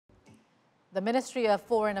The Ministry of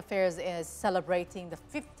Foreign Affairs is celebrating the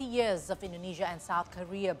 50 years of Indonesia and South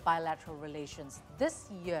Korea bilateral relations this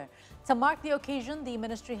year. To mark the occasion, the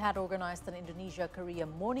ministry had organized an Indonesia-Korea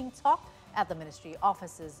morning talk at the ministry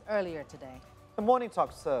offices earlier today. The morning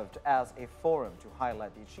talk served as a forum to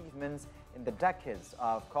highlight the achievements in the decades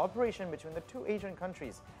of cooperation between the two Asian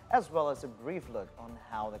countries, as well as a brief look on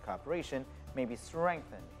how the cooperation may be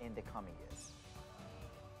strengthened in the coming years.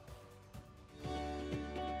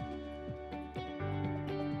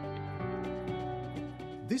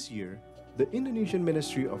 This year, the Indonesian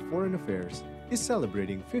Ministry of Foreign Affairs is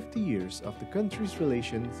celebrating 50 years of the country's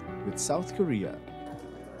relations with South Korea.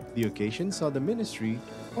 The occasion saw the ministry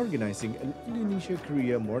organizing an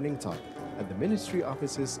Indonesia-Korea morning talk at the ministry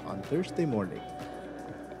offices on Thursday morning.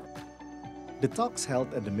 The talks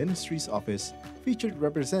held at the ministry's office featured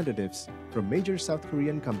representatives from major South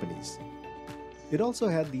Korean companies. It also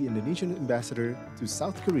had the Indonesian ambassador to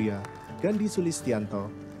South Korea, Gandhi Sulistianto,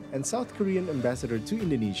 and South Korean ambassador to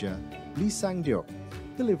Indonesia, Lee Sang-deok,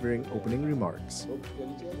 delivering opening remarks.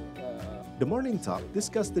 The morning talk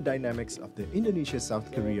discussed the dynamics of the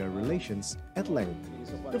Indonesia-South Korea relations at length,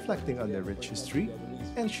 reflecting on their rich history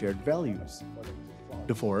and shared values.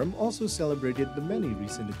 The forum also celebrated the many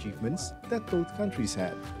recent achievements that both countries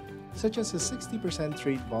had, such as a 60%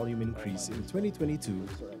 trade volume increase in 2022,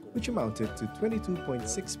 which amounted to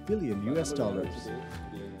 $22.6 billion.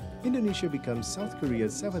 Indonesia becomes South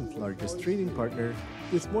Korea's seventh largest trading partner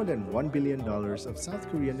with more than $1 billion of South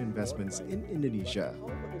Korean investments in Indonesia.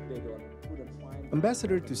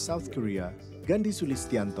 Ambassador to South Korea, Gandhi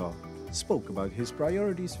Sulistianto, spoke about his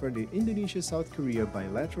priorities for the Indonesia-South Korea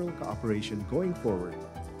bilateral cooperation going forward,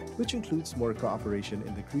 which includes more cooperation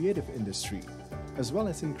in the creative industry, as well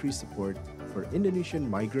as increased support for Indonesian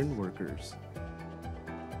migrant workers.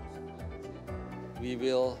 We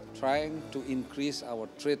will try to increase our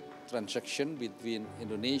trade transaction between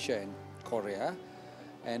Indonesia and Korea,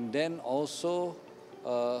 and then also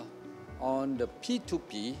on the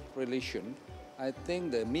P2P relation, I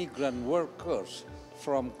think the migrant workers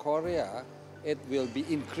from Korea, it will be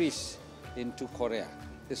increased into Korea.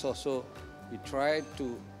 This also, we try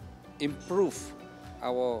to improve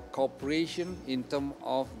our cooperation in terms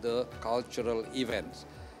of the cultural events,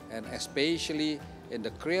 and especially in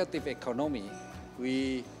the creative economy.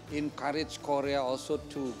 We encourage Korea also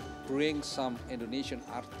to bring some Indonesian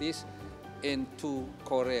artists into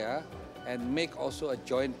Korea and make also a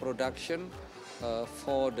joint production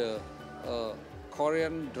for the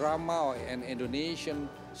Korean drama and Indonesian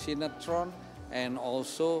sinetron, and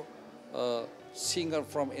also a singer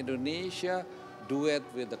from Indonesia duet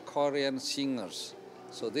with the Korean singers.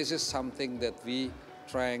 So this is something that we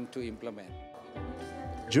trying to implement.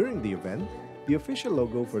 During the event, the official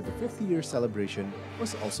logo for the 50-year celebration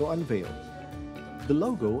was also unveiled. The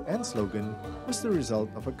logo and slogan was the result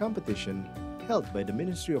of a competition held by the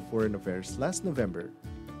Ministry of Foreign Affairs last November,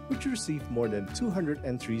 which received more than 200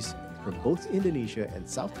 entries from both Indonesia and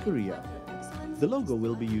South Korea. The logo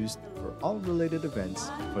will be used for all related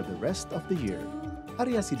events for the rest of the year.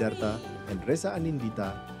 Arya Siddhartha and Reza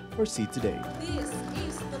Anindita for See Today.